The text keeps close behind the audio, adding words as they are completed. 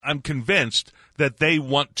I'm convinced that they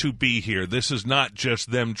want to be here. This is not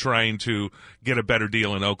just them trying to get a better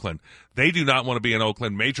deal in Oakland. They do not want to be in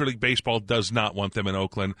Oakland. Major League Baseball does not want them in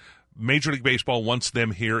Oakland. Major League Baseball wants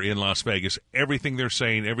them here in Las Vegas. Everything they're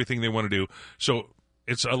saying, everything they want to do. So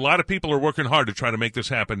it's a lot of people are working hard to try to make this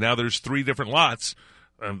happen. Now there's 3 different lots.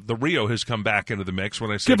 The Rio has come back into the mix.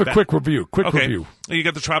 When I say give a quick review. Review. You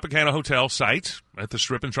got the Tropicana Hotel site at the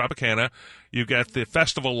Strip in Tropicana. You got the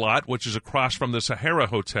Festival lot, which is across from the Sahara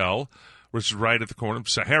Hotel, which is right at the corner of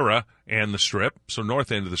Sahara and the Strip, so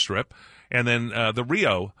north end of the Strip. And then the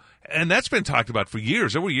Rio, and that's been talked about for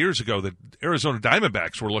years. There were years ago that Arizona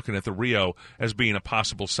Diamondbacks were looking at the Rio as being a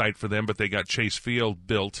possible site for them, but they got Chase Field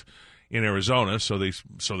built in Arizona, so they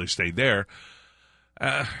stayed there.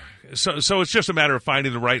 So it's just a matter of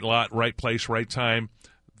finding the right lot, right place, right time.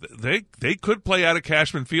 They could play out at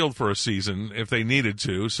Cashman Field for a season if they needed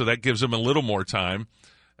to, so that gives them a little more time.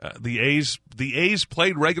 The A's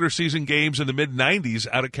played regular season games in the mid-'90s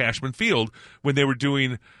out at Cashman Field when they were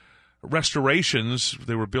doing restorations.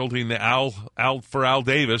 They were building the Al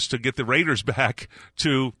Davis to get the Raiders back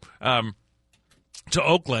to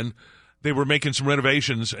Oakland. They were making some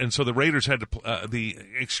renovations, and so the Raiders had to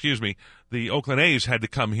the Oakland A's had to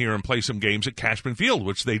come here and play some games at Cashman Field,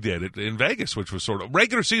 which they did in Vegas, which was sort of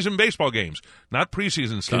regular season baseball games, not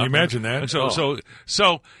preseason stuff. Can you imagine that? And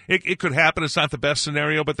so it could happen. It's not the best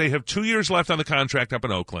scenario, but they have 2 years left on the contract up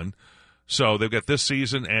in Oakland, so they've got this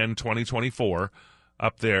season and 2024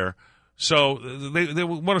 up there. So they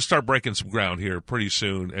want to start breaking some ground here pretty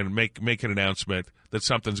soon and make an announcement that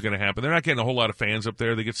something's going to happen. They're not getting a whole lot of fans up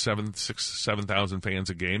there. They get 7,000 fans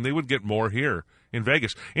a game. They would get more here in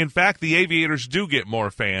Vegas. In fact, the Aviators do get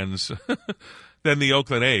more fans than the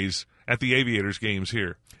Oakland A's at the Aviators games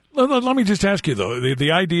here. Let me just ask you, though,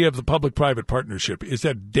 the idea of the public-private partnership, is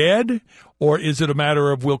that dead, or is it a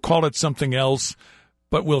matter of we'll call it something else,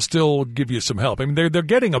 but we'll still give you some help? I mean, they're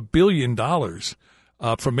getting $1 billion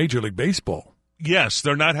from Major League Baseball. Yes,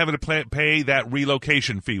 they're not having to pay that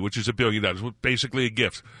relocation fee, which is $1 billion, basically a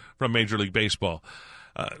gift from Major League Baseball.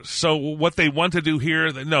 So what they want to do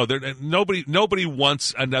here, no, nobody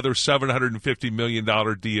wants another $750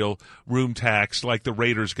 million deal, room tax, like the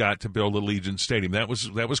Raiders got to build Allegiant Stadium. That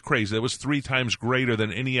was crazy. That was 3 times greater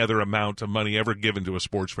than any other amount of money ever given to a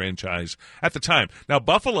sports franchise at the time. Now,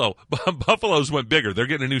 Buffalo's went bigger. They're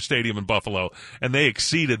getting a new stadium in Buffalo, and they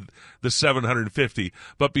exceeded the 750.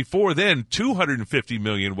 But before then, $250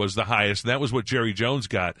 million was the highest, and that was what Jerry Jones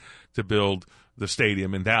got to build the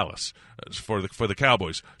stadium in Dallas for the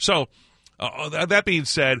Cowboys. So that being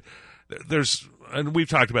said, and we've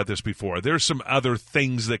talked about this before, there's some other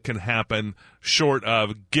things that can happen short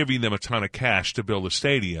of giving them a ton of cash to build a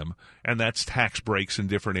stadium, and that's tax breaks in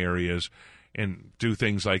different areas and do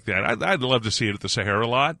things like that. I'd love to see it at the Sahara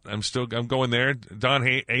lot. I'm going there. Don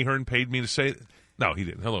Ahern paid me to say, no, he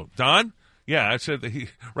didn't. Hello, Don? Yeah, I said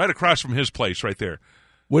right across from his place right there.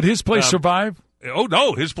 Would his place survive? Oh,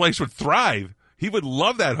 no, his place would thrive. He would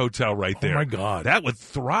love that hotel right there. Oh, my God. That would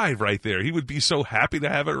thrive right there. He would be so happy to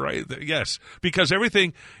have it right there. Yes, because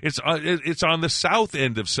everything, it's on the south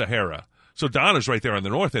end of Sahara. So Don is right there on the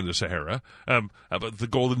north end of Sahara. The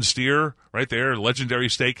Golden Steer right there, legendary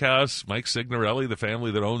steakhouse, Mike Signorelli, the family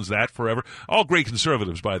that owns that forever. All great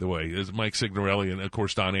conservatives, by the way, is Mike Signorelli and, of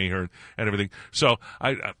course, Don Ahern and everything. So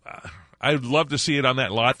I'd love to see it on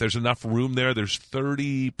that lot. There's enough room there. There's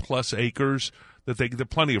 30-plus acres that there's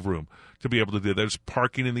plenty of room to be able to do. There's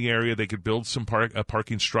parking in the area. They could build some a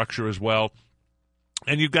parking structure as well.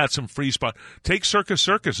 And you've got some free spot. Take Circus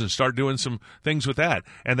and start doing some things with that.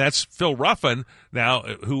 And that's Phil Ruffin now,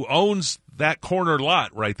 who owns that corner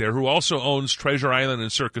lot right there, who also owns Treasure Island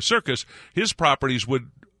and Circus. His properties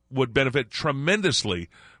would benefit tremendously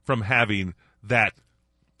from having that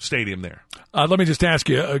stadium there. Let me just ask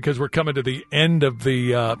you, because we're coming to the end of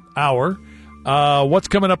the hour. What's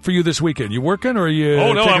coming up for you this weekend? You working or are you?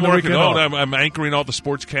 Oh no, I'm working. Oh, I'm anchoring all the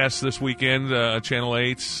sportscasts this weekend. Channel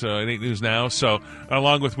 8, 8 News Now. So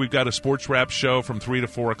along with we've got a sports wrap show from 3 to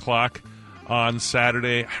 4 o'clock on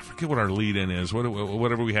Saturday. I forget what our lead-in is.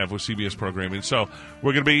 Whatever we have with CBS programming. So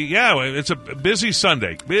we're going to be it's a busy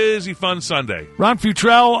Sunday, fun Sunday. Ron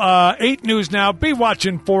Futrell, 8 News Now. Be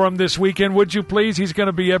watching for him this weekend, would you please? He's going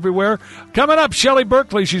to be everywhere. Coming up, Shelley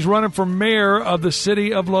Berkeley. She's running for mayor of the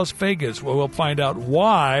city of Las Vegas. We'll find out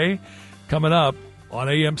why. Coming up on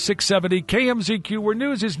AM 670 KMZQ, where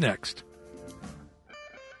news is next.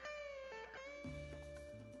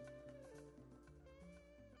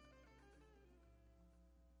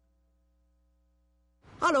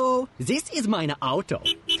 Hallo, this is mein Auto.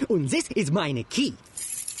 Und this is meine Key.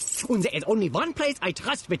 And there is only one place I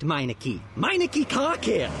trust with Meineke. Meineke Car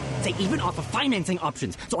Care. They even offer financing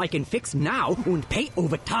options, so I can fix now and pay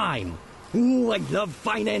over time. Ooh, I love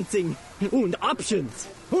financing. And options.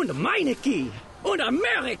 And Meineke. And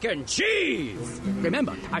American cheese!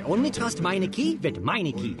 Remember, I only trust Meineke with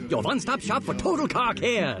Meineke, your one-stop shop for total car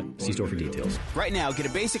care. See store for details. Right now, get a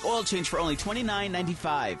basic oil change for only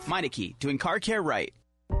 $29.95. Meineke, doing car care right.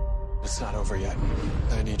 It's not over yet.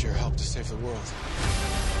 I need your help to save the world.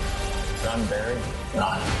 John Barry?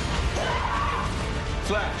 Not.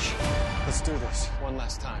 Flash! Let's do this one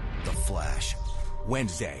last time. The Flash.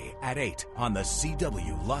 Wednesday at 8 on the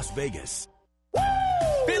CW Las Vegas.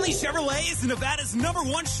 Finley Chevrolet is Nevada's #1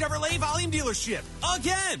 Chevrolet volume dealership.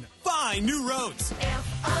 Again, find new roads.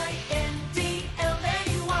 Findlay.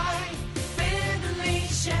 Finley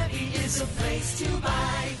Chevy is a place to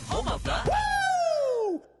buy. Home of the...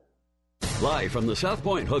 Woo! Live from the South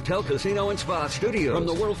Point Hotel, Casino, and Spa Studios. From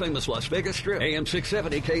the world-famous Las Vegas Strip. AM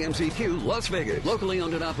 670 KMZQ, Las Vegas. Locally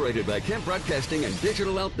owned and operated by Kemp Broadcasting and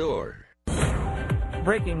Digital Outdoor.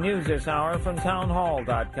 Breaking news this hour from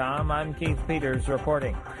townhall.com. I'm Keith Peters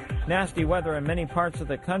reporting. Nasty weather in many parts of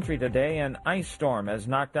the country today. An ice storm has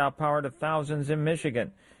knocked out power to thousands in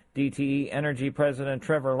Michigan. DTE Energy President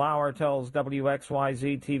Trevor Lauer tells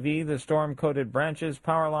WXYZ-TV the storm coated branches,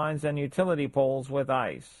 power lines, and utility poles with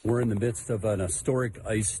ice. We're in the midst of an historic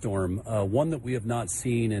ice storm, one that we have not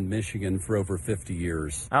seen in Michigan for over 50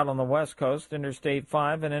 years. Out on the West Coast, Interstate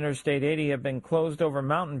 5 and Interstate 80 have been closed over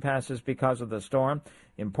mountain passes because of the storm.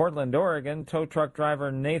 In Portland, Oregon, tow truck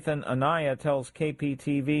driver Nathan Anaya tells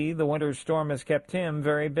KPTV the winter storm has kept him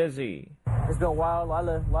very busy. It's been wild,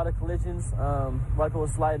 a lot of collisions, a lot of people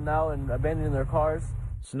sliding out and abandoning their cars.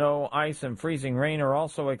 Snow, ice, and freezing rain are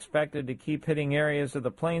also expected to keep hitting areas of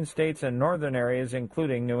the Plain States and northern areas,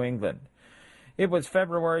 including New England. It was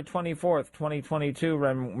February 24th, 2022,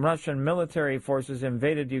 when Russian military forces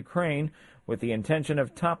invaded Ukraine with the intention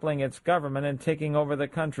of toppling its government and taking over the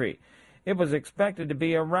country. It was expected to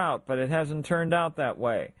be a rout, but it hasn't turned out that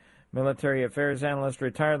way. Military affairs analyst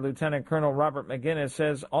retired Lieutenant Colonel Robert McGinnis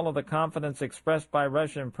says all of the confidence expressed by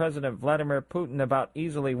Russian President Vladimir Putin about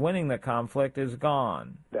easily winning the conflict is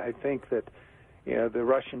gone. I think that the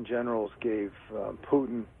Russian generals gave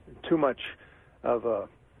Putin too much of a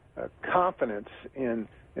confidence in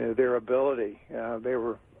their ability. They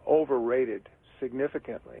were overrated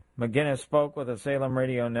significantly. McGinnis spoke with the Salem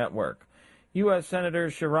Radio Network. U.S.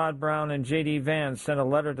 Senators Sherrod Brown and J.D. Vance sent a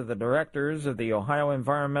letter to the directors of the Ohio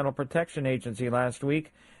Environmental Protection Agency last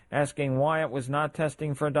week asking why it was not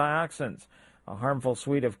testing for dioxins, a harmful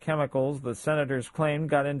suite of chemicals the senators claimed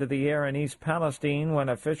got into the air in East Palestine when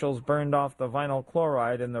officials burned off the vinyl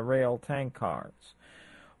chloride in the rail tank cars.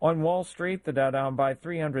 On Wall Street, the Dow down by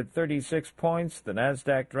 336 points, the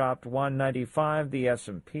Nasdaq dropped 195, the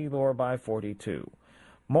S&P lower by 42.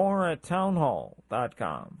 More at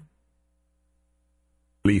townhall.com.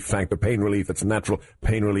 Relief Factor, pain relief that's natural,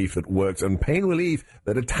 pain relief that works, and pain relief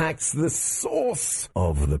that attacks the source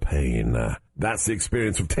of the pain. That's the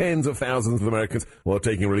experience of tens of thousands of Americans who are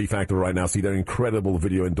taking Relief Factor right now. See their incredible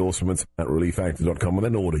video endorsements at ReliefFactor.com and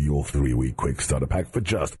then order your 3-week quick starter pack for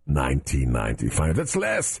just $19.95. That's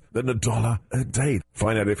less than $1 a day.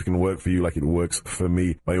 Find out if it can work for you like it works for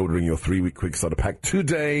me by ordering your 3-week quick starter pack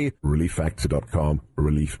today. ReliefFactor.com,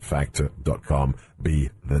 ReliefFactor.com.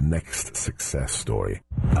 Be the next success story.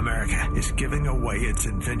 America is giving away its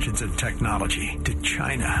inventions and technology to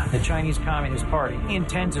China. The Chinese Communist Party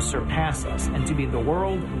intends to surpass us and to be the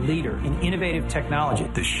world leader in innovative technology.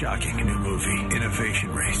 The shocking new movie,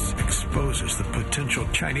 Innovation Race, exposes the potential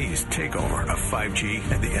Chinese takeover of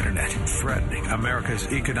 5G and the Internet, threatening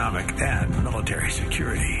America's economic and military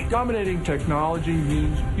security. Dominating technology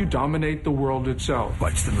means you dominate the world itself.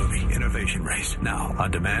 Watch the movie Innovation Race now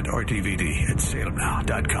on demand or DVD at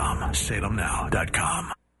salemnow.com.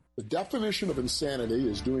 salemnow.com. The definition of insanity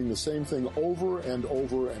is doing the same thing over and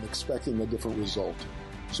over and expecting a different result.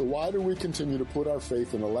 So why do we continue to put our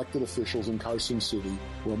faith in elected officials in Carson City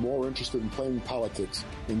who are more interested in playing politics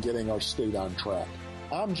than getting our state on track?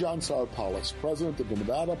 I'm John Sarpaulis, president of the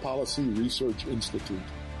Nevada Policy Research Institute,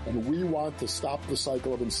 and we want to stop the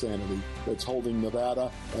cycle of insanity that's holding Nevada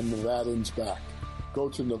and Nevadans back. Go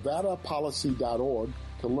to nevadapolicy.org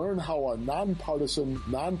to learn how our nonpartisan,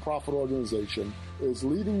 nonprofit organization is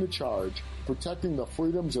leading the charge, protecting the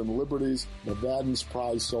freedoms and liberties Nevadans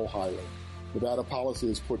prize so highly. Nevada Policy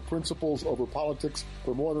has put principles over politics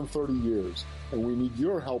for more than 30 years, and we need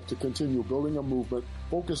your help to continue building a movement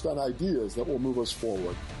focused on ideas that will move us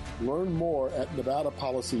forward. Learn more at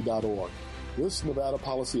nevadapolicy.org. This Nevada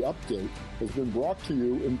Policy Update has been brought to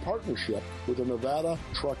you in partnership with the Nevada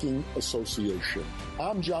Trucking Association.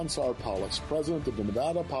 I'm John Sarpallis, president of the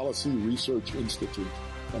Nevada Policy Research Institute,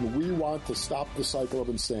 and we want to stop the cycle of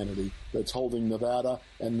insanity that's holding Nevada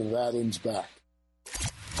and Nevadans back.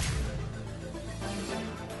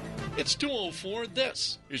 It's 2:04.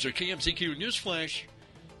 This is your KMZQ News Flash.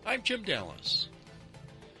 I'm Jim Dallas.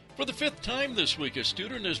 For the 5th time this week, a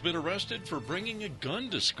student has been arrested for bringing a gun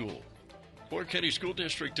to school. Clark County School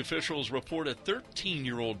District officials report a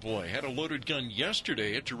 13-year-old boy had a loaded gun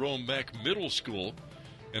yesterday at Jerome Beck Middle School.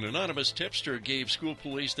 An anonymous tipster gave school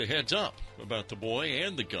police the heads up about the boy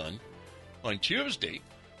and the gun. On Tuesday,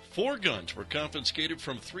 4 guns were confiscated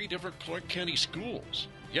from 3 different Clark County schools.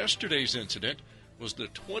 Yesterday's incident was the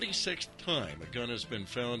 26th time a gun has been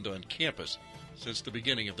found on campus since the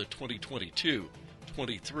beginning of the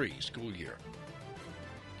 2022-23 school year.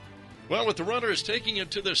 Well, with the runners taking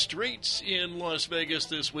it to the streets in Las Vegas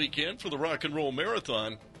this weekend for the Rock and Roll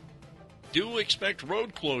Marathon, do expect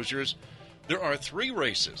road closures. There are 3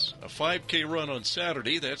 races, a 5K run on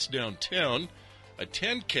Saturday, that's downtown, a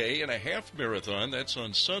 10K and a half marathon, that's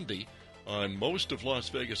on Sunday, on most of Las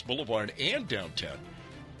Vegas Boulevard and downtown.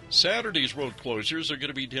 Saturday's road closures are going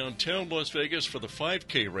to be downtown Las Vegas for the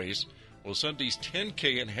 5K race, while Sunday's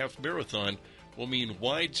 10K and half marathon will mean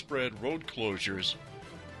widespread road closures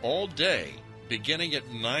all day, beginning at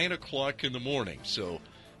 9 o'clock in the morning. So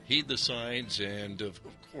heed the signs and, of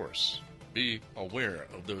course, be aware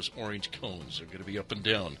of those orange cones. They're going to be up and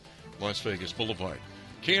down Las Vegas Boulevard.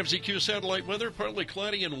 KMZQ satellite weather, partly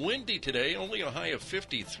cloudy and windy today, only a high of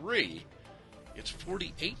 53. It's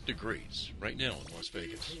 48 degrees right now in Las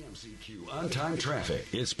Vegas. KMZQ on-time traffic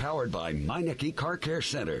is powered by Meineke Car Care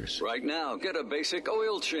Centers. Right now, get a basic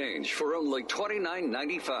oil change for only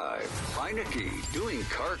 $29.95. Meineke, doing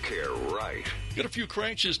car care right. Got a few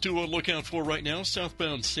crashes to look out for right now.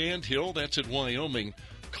 Southbound Sand Hill, that's at Wyoming.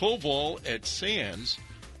 Koval at Sands.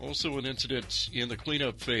 Also an incident in the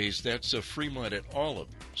cleanup phase. That's a Fremont at Olive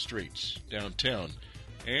Streets downtown.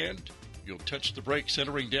 And you'll touch the brakes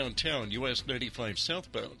entering downtown, US 95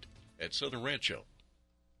 southbound at Southern Rancho.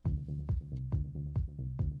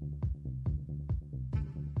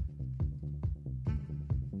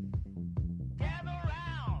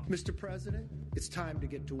 Mr. President, it's time to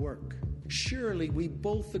get to work. Surely we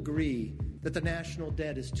both agree that the national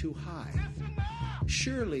debt is too high.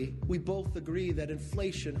 Surely we both agree that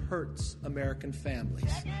inflation hurts American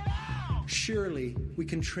families. Surely we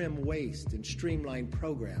can trim waste and streamline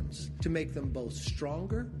programs to make them both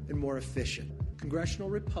stronger and more efficient. Congressional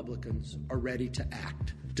Republicans are ready to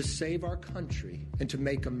act, to save our country and to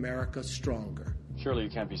make America stronger. Surely you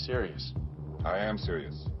can't be serious. I am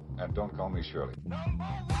serious. And don't call me Shirley.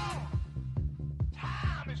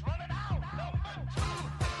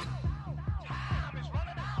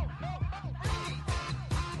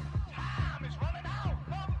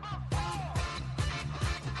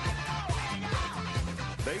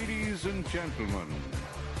 Ladies and gentlemen,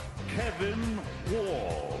 Kevin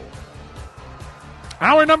Wall.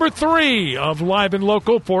 Hour number 3 of Live and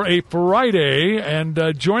Local for a Friday. And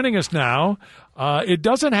joining us now, it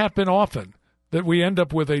doesn't happen often that we end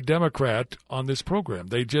up with a Democrat on this program.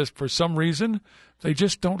 They just, for some reason, they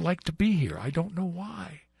just don't like to be here. I don't know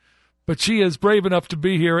why. But she is brave enough to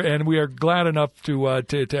be here, and we are glad enough to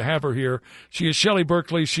have her here. She is Shelley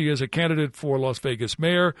Berkley. She is a candidate for Las Vegas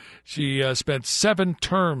mayor. She spent 7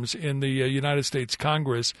 terms in the United States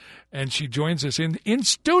Congress, and she joins us in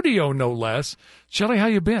studio, no less. Shelley, how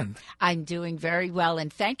you been? I'm doing very well,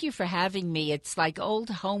 and thank you for having me. It's like old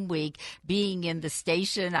home week being in the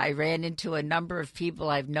station. I ran into a number of people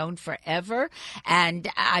I've known forever, and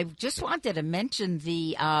I just wanted to mention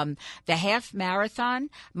the half marathon.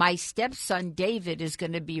 My stepson David is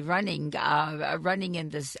going to be running in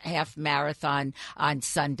this half marathon on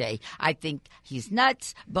Sunday. I think he's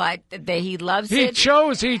nuts, but he loves it. He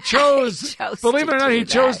chose. Believe it or not, he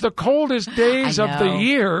chose the coldest days of the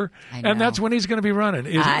year, and that's when he's going to be running.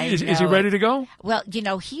 Is he ready to go? Well,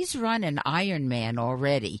 he's run an Ironman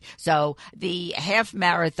already, so the half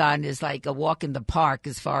marathon is like a walk in the park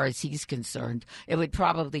as far as he's concerned. It would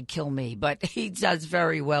probably kill me, but he does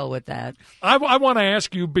very well with that. I want to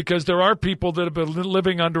ask you, because there are people that have been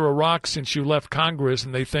living under a rock since you left Congress,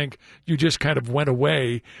 and they think you just kind of went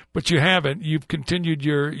away, but you haven't. You've continued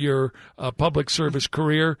your public service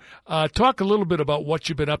career. Talk a little bit about what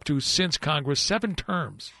you've been up to since Congress, 7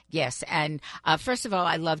 terms. Yes, and first of all,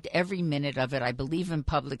 I loved every minute of it. I believe in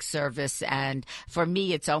public service, and for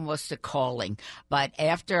me, it's almost a calling. But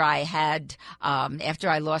after I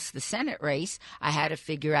lost the Senate race, I had to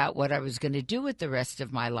figure out what I was going to do with the rest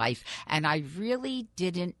of my life, and I really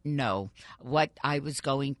didn't know what I was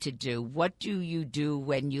going to do. What do you do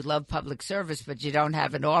when you love public service, but you don't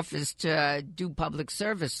have an office to do public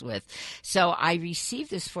service with? So I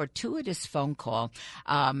received this fortuitous phone call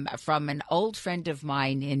from an old friend of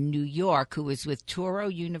mine in New York who is with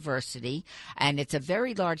Touro University, and it's a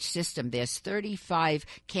very large system. There's 35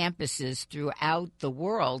 campuses throughout the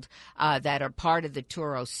world that are part of the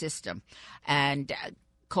Touro system. And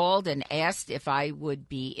called and asked if I would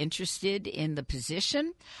be interested in the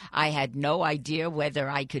position. I had no idea whether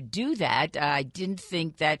I could do that. I didn't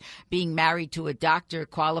think that being married to a doctor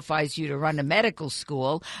qualifies you to run a medical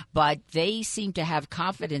school, but they seemed to have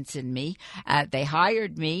confidence in me. They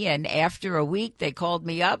hired me, and after a week, they called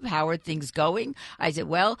me up. How are things going? I said,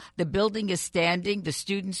 well, the building is standing, the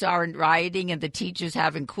students aren't rioting, and the teachers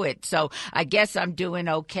haven't quit. So I guess I'm doing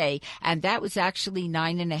okay. And that was actually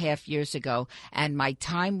 9.5 years ago, and my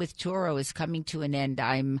time with Touro is coming to an end.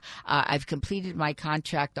 I've completed my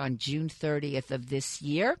contract on June 30th of this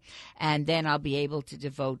year, and then I'll be able to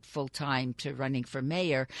devote full time to running for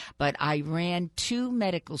mayor. But I ran 2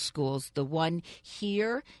 medical schools, the one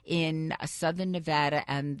here in Southern Nevada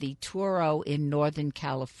and the Touro in Northern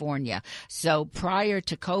California. So prior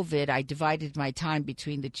to COVID, I divided my time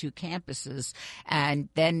between the 2 campuses. And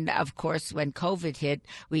then, of course, when COVID hit,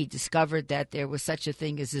 we discovered that there was such a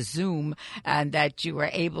thing as a Zoom, and that you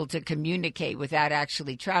were able to communicate without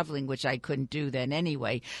actually traveling, which I couldn't do then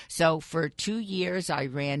anyway. So for 2 years, I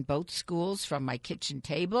ran both schools from my kitchen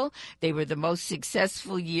table. They were the most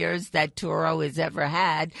successful years that Touro has ever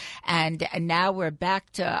had. And now we're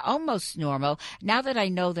back to almost normal. Now that I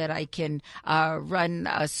know that I can run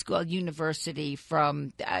a school university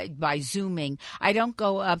from by Zooming, I don't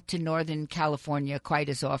go up to Northern California quite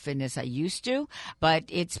as often as I used to, but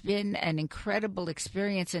it's been an incredible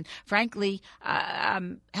experience. And frankly,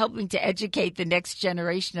 helping to educate the next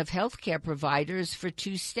generation of healthcare providers for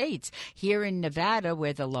 2 states. Here in Nevada,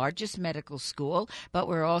 we're the largest medical school, but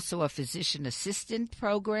we're also a physician assistant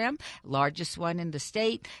program, largest one in the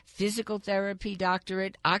state, physical therapy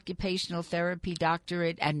doctorate, occupational therapy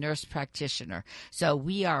doctorate, and nurse practitioner. So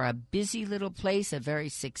we are a busy little place, a very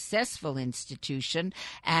successful institution.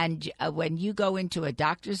 And when you go into a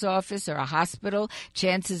doctor's office or a hospital,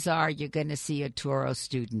 chances are you're going to see a Touro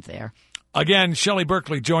student there. Again, Shelley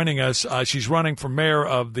Berkley joining us. She's running for mayor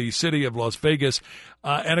of the city of Las Vegas.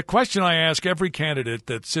 And a question I ask every candidate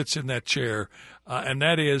that sits in that chair, and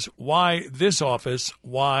that is, why this office?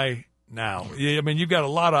 Why now? I mean, you've got a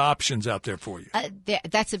lot of options out there for you.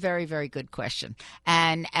 That's a very, very good question.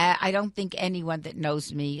 And I don't think anyone that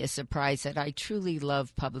knows me is surprised that I truly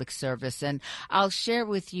love public service. And I'll share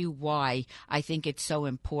with you why I think it's so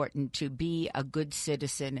important to be a good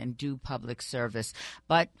citizen and do public service.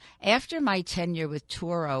 But after my tenure with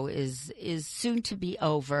Touro is soon to be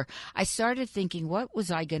over, I started thinking, what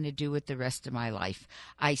was I going to do with the rest of my life?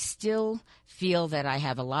 I still feel that I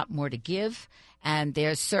have a lot more to give, and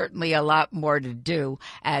there's certainly a lot more to do.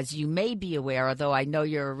 As you may be aware, although I know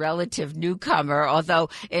you're a relative newcomer, although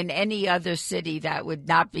in any other city that would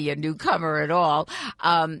not be a newcomer at all,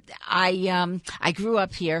 I grew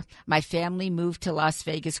up here. My family moved to Las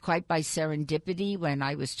Vegas quite by serendipity when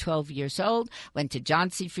I was 12 years old, went to John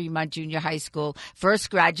C. Fremont Junior High School, first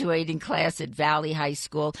graduating class at Valley High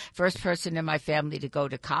School, first person in my family to go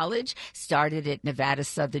to college, started at Nevada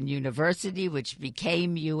Southern University, which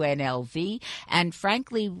became UNLV. And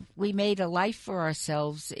frankly, we made a life for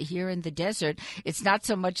ourselves here in the desert. It's not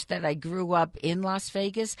so much that I grew up in Las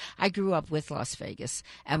Vegas. I grew up with Las Vegas.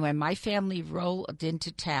 And when my family rolled into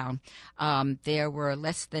town, there were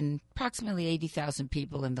less than approximately 80,000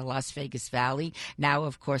 people in the Las Vegas Valley. Now,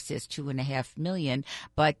 of course, there's 2.5 million.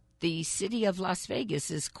 But the city of Las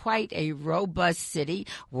Vegas is quite a robust city,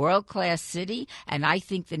 world-class city, and I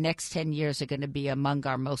think the next 10 years are going to be among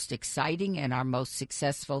our most exciting and our most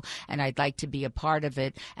successful, and I'd like to be a part of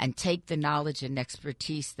it and take the knowledge and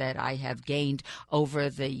expertise that I have gained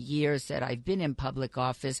over the years that I've been in public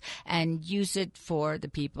office and use it for the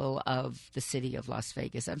people of the city of Las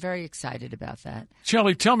Vegas. I'm very excited about that.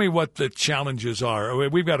 Shelley, tell me what the challenges are.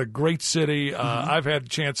 We've got a great city. I've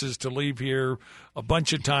had chances to leave here a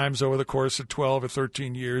bunch of times over the course of 12 or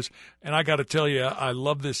 13 years. And I got to tell you, I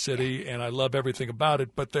love this city and I love everything about it.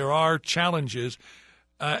 But there are challenges.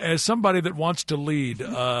 As somebody that wants to lead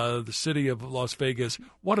the city of Las Vegas,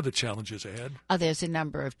 what are the challenges ahead? There's a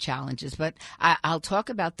number of challenges, but I'll talk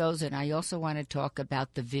about those, and I also want to talk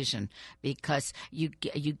about the vision, because you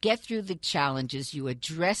get through the challenges, you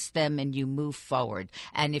address them, and you move forward.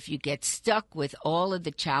 And if you get stuck with all of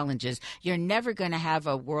the challenges, you're never going to have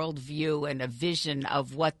a worldview and a vision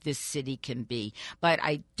of what this city can be. But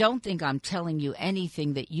I don't think I'm telling you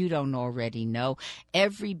anything that you don't already know.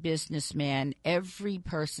 Every businessman, every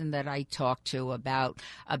person that I talk to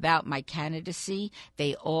about my candidacy,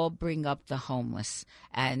 they all bring up the homeless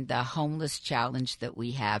and the homeless challenge that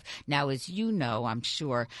we have. Now, as you know, I'm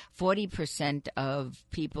sure 40% of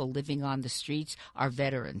people living on the streets are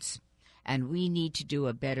veterans. And we need to do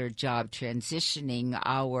a better job transitioning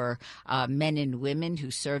our men and women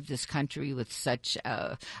who serve this country with such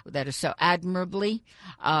that are so admirably.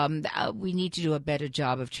 We need to do a better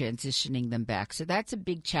job of transitioning them back. So that's a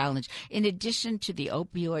big challenge, in addition to the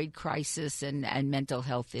opioid crisis and mental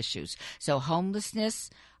health issues. So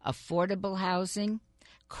homelessness, affordable housing,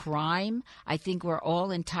 crime. I think we're all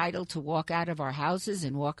entitled to walk out of our houses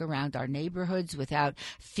and walk around our neighborhoods without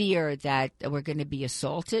fear that we're going to be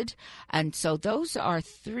assaulted. And so those are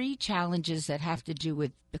three challenges that have to do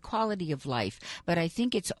with the quality of life. But I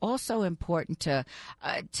think it's also important to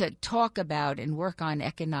talk about and work on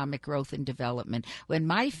economic growth and development. When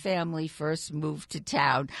my family first moved to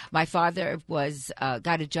town, my father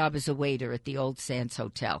got a job as a waiter at the Old Sands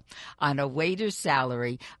Hotel. On a waiter's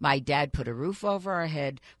salary, my dad put a roof over our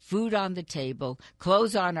head, food on the table,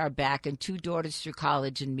 clothes on our back, and 2 daughters through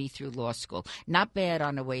college and me through law school. Not bad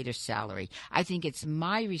on a waiter's salary. I think it's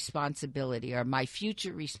my responsibility, or my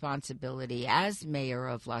future responsibility as mayor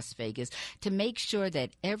of Las Vegas, to make sure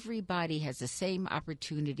that everybody has the same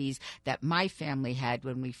opportunities that my family had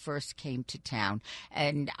when we first came to town.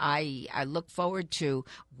 And I look forward to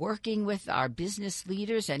working with our business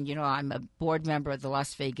leaders. And, you know, I'm a board member of the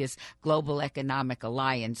Las Vegas Global Economic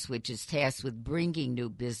Alliance, which is tasked with bringing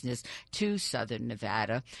new business to Southern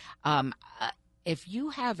Nevada. If you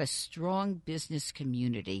have a strong business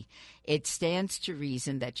community, it stands to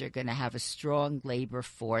reason that you're going to have a strong labor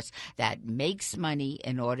force that makes money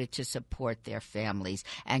in order to support their families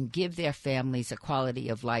and give their families a quality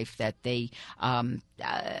of life that they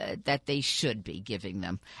should be giving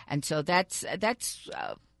them. And so that's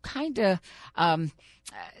kind of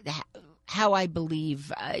how I believe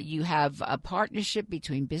you have a partnership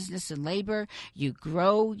between business and labor. You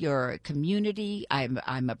grow your community.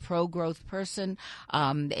 I'm a pro-growth person.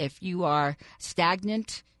 If you are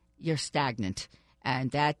stagnant, you're stagnant.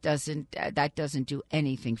 And that doesn't do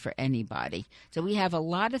anything for anybody. So we have a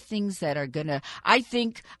lot of things that are going to,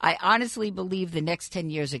 I honestly believe the next 10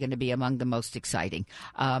 years are going to be among the most exciting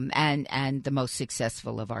and the most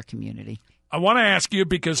successful of our community. I want to ask you,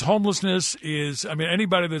 because homelessness is, I mean,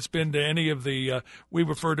 anybody that's been to any of the, we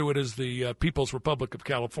refer to it as the People's Republic of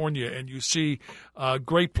California, and you see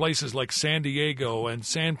great places like San Diego and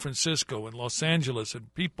San Francisco and Los Angeles,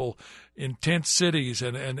 and people in tent cities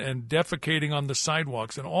and defecating on the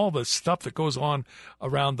sidewalks and all the stuff that goes on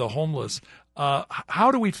around the homeless.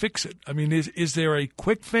 How do we fix it? I mean, is there a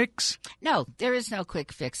quick fix? No, there is no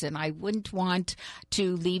quick fix, and I wouldn't want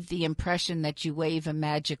to leave the impression that you wave a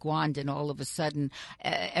magic wand and all of a sudden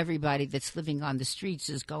everybody that's living on the streets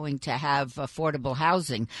is going to have affordable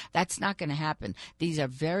housing. That's not going to happen. These are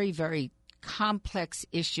very, very complex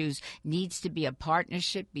issues. Needs to be a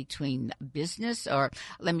partnership between business, or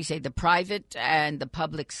let me say the private and the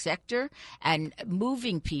public sector, and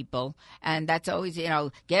moving people. And that's always,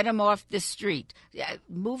 get them off the street.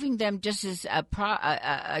 Moving them just is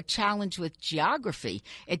a challenge with geography.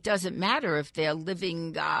 It doesn't matter if they're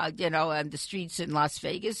living, on the streets in Las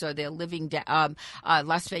Vegas, or they're living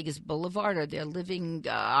Las Vegas Boulevard, or they're living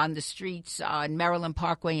on the streets on Maryland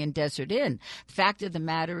Parkway and Desert Inn. The fact of the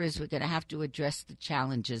matter is we're going to have to address the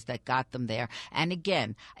challenges that got them there. And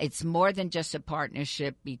again, it's more than just a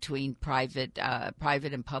partnership between private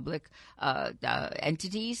and public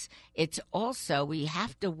entities. It's also, we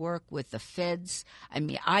have to work with the feds. I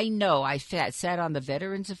mean, I know I sat on the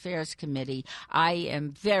Veterans Affairs Committee. I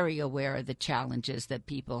am very aware of the challenges that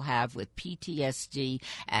people have with PTSD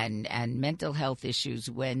and mental health issues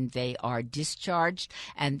when they are discharged.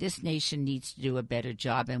 And this nation needs to do a better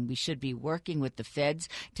job. And we should be working with the feds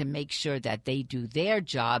to make sure that they do their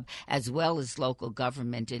job, as well as local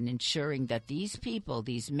government, in ensuring that these people,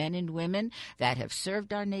 these men and women that have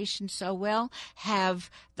served our nation so well,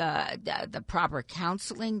 have the proper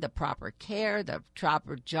counseling, the proper care, the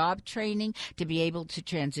proper job training to be able to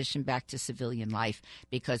transition back to civilian life.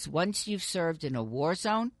 Because once you've served in a war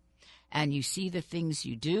zone and you see the things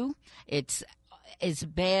you do, as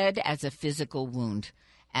bad as a physical wound.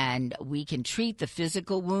 And we can treat the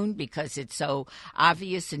physical wound because it's so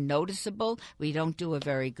obvious and noticeable. We don't do a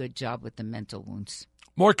very good job with the mental wounds.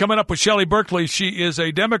 More coming up with Shelley Berkley. She is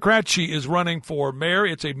a Democrat. She is running for mayor.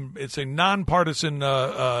 It's a nonpartisan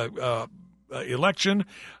election,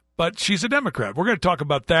 but she's a Democrat. We're going to talk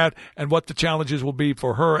about that and what the challenges will be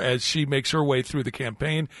for her as she makes her way through the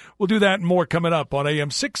campaign. We'll do that and more coming up on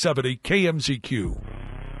AM 670 KMZQ.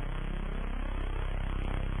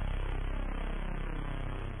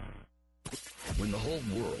 When the whole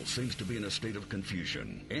world seems to be in a state of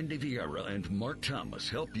confusion, Andy Vieira and Mark Thomas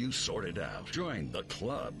help you sort it out. Join the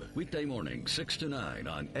club. Weekday morning, 6 to 9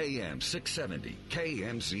 on AM 670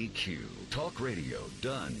 KMZQ. Talk radio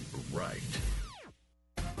done right.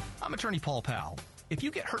 I'm attorney Paul Powell. If you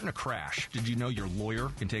get hurt in a crash, did you know your lawyer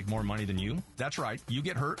can take more money than you? That's right. You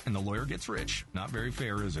get hurt and the lawyer gets rich. Not very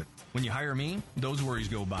fair, is it? When you hire me, those worries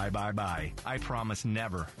go bye, bye, bye. I promise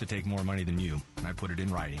never to take more money than you, and I put it in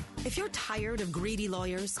writing. If you're tired of greedy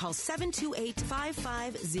lawyers, call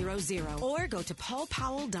 728-5500 or go to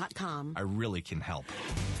paulpowell.com. I really can help.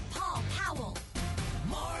 Paul Powell.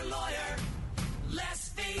 More lawyer, less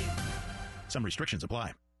fee. Some restrictions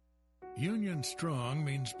apply. Union Strong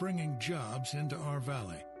means bringing jobs into our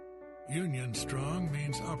valley. Union Strong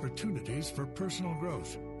means opportunities for personal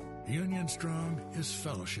growth. Union Strong is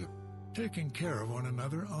fellowship, taking care of one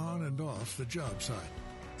another on and off the job site.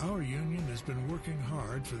 Our union has been working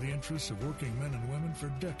hard for the interests of working men and women for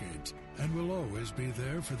decades and will always be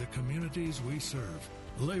there for the communities we serve.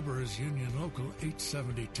 Laborers Union Local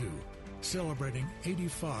 872, celebrating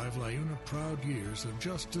 85 LiUNA proud years of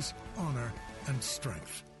justice, honor, and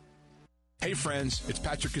strength. Hey friends, it's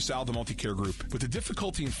Patrick Casal of the Multicare Group. With the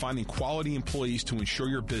difficulty in finding quality employees to ensure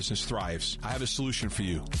your business thrives, I have a solution for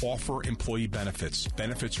you. Offer employee benefits.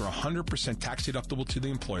 Benefits are 100% tax deductible to the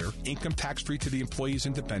employer, income tax-free to the employee's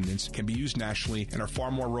and dependents, can be used nationally, and are far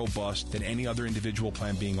more robust than any other individual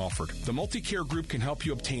plan being offered. The Multicare Group can help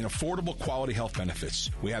you obtain affordable quality health benefits.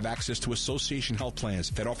 We have access to association health plans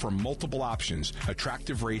that offer multiple options,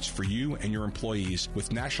 attractive rates for you and your employees,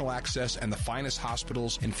 with national access and the finest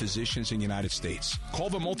hospitals and physicians in the United States. Call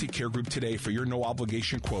the Multicare Group today for your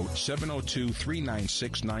no-obligation quote,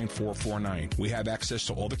 702-396-9449. We have access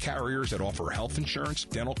to all the carriers that offer health insurance,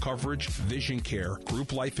 dental coverage, vision care,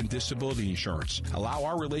 group life and disability insurance. Allow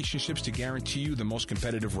our relationships to guarantee you the most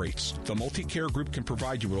competitive rates. The Multicare Group can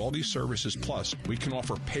provide you with all these services, plus we can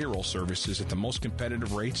offer payroll services at the most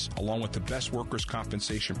competitive rates, along with the best workers'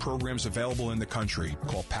 compensation programs available in the country.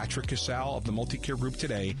 Call Patrick Casal of the Multicare Group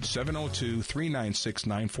today,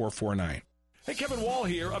 702-396-9449. Hey, Kevin Wall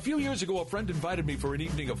here. A few years ago, a friend invited me for an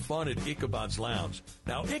evening of fun at Ichabod's Lounge.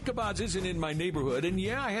 Now, Ichabod's isn't in my neighborhood, and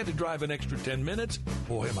yeah, I had to drive an extra 10 minutes.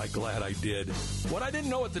 Boy, am I glad I did. What I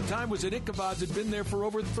didn't know at the time was that Ichabod's had been there for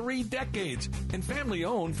over 3 decades and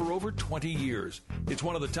family-owned for over 20 years. It's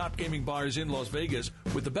one of the top gaming bars in Las Vegas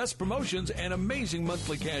with the best promotions and amazing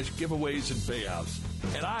monthly cash giveaways and payouts.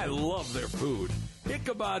 And I love their food.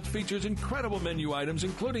 Ichabod features incredible menu items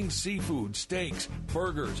including seafood, steaks,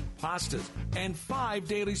 burgers, pastas, and 5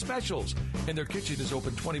 daily specials. And their kitchen is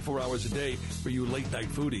open 24 hours a day for you late-night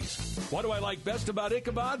foodies. What do I like best about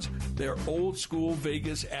Ichabod's? Their old-school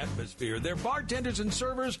Vegas atmosphere. Their bartenders and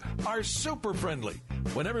servers are super friendly.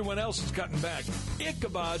 When everyone else is cutting back,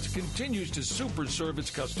 Ichabod's continues to super serve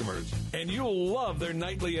its customers. And you'll love their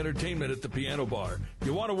nightly entertainment at the piano bar.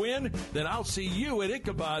 You want to win? Then I'll see you at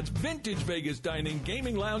Ichabod's Vintage Vegas Dining,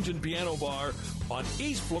 Gaming Lounge, and Piano Bar on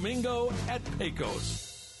East Flamingo at Pecos.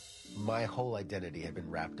 My whole identity had been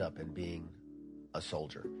wrapped up in being a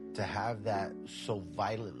soldier. To have that so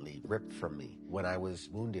violently ripped from me when I was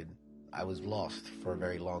wounded, I was lost for a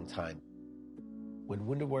very long time. When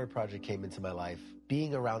Wounded Warrior Project came into my life,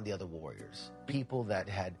 being around the other warriors, people that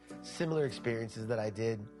had similar experiences that I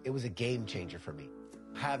did, it was a game changer for me.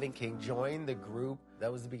 Having King join the group,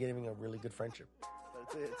 that was the beginning of a really good friendship.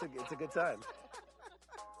 It's a good time.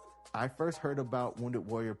 I first heard about Wounded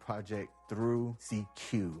Warrior Project through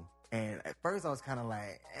CQ. And at first I was kind of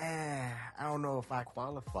like, I don't know if I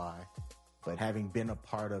qualify. But having been a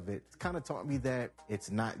part of it, it's kind of taught me that it's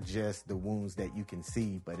not just the wounds that you can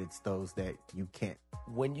see, but it's those that you can't.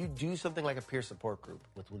 When you do something like a peer support group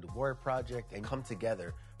with Wounded Warrior Project and come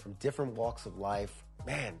together from different walks of life,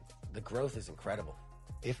 man, the growth is incredible.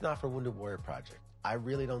 If not for Wounded Warrior Project, I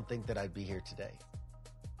really don't think that I'd be here today.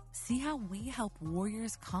 See how we help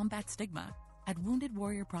warriors combat stigma at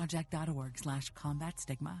woundedwarriorproject.org/combat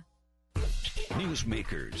stigma.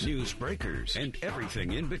 Newsmakers, news breakers, and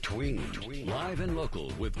everything in between. Live and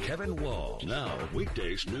local with Kevin Wall. Now,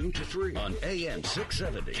 weekdays noon to 3 on AM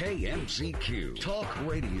 670 KMZQ. Talk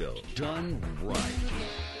radio done right.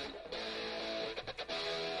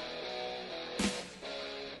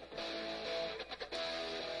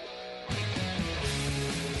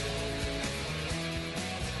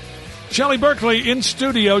 Shelley Berkeley in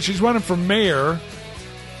studio. She's running for mayor.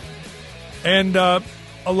 And a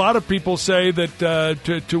lot of people say that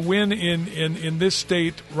to win in this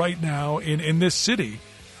state right now, in this city,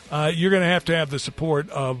 you're going to have the support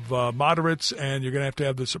of moderates, and you're going to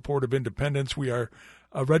have the support of independents. We are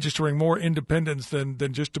registering more independents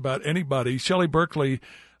than just about anybody. Shelley Berkeley,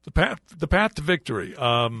 the path to victory.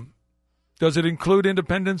 Does it include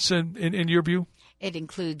independents in your view? It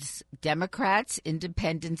includes Democrats,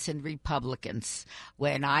 independents, and Republicans.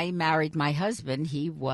 When I married my husband, he was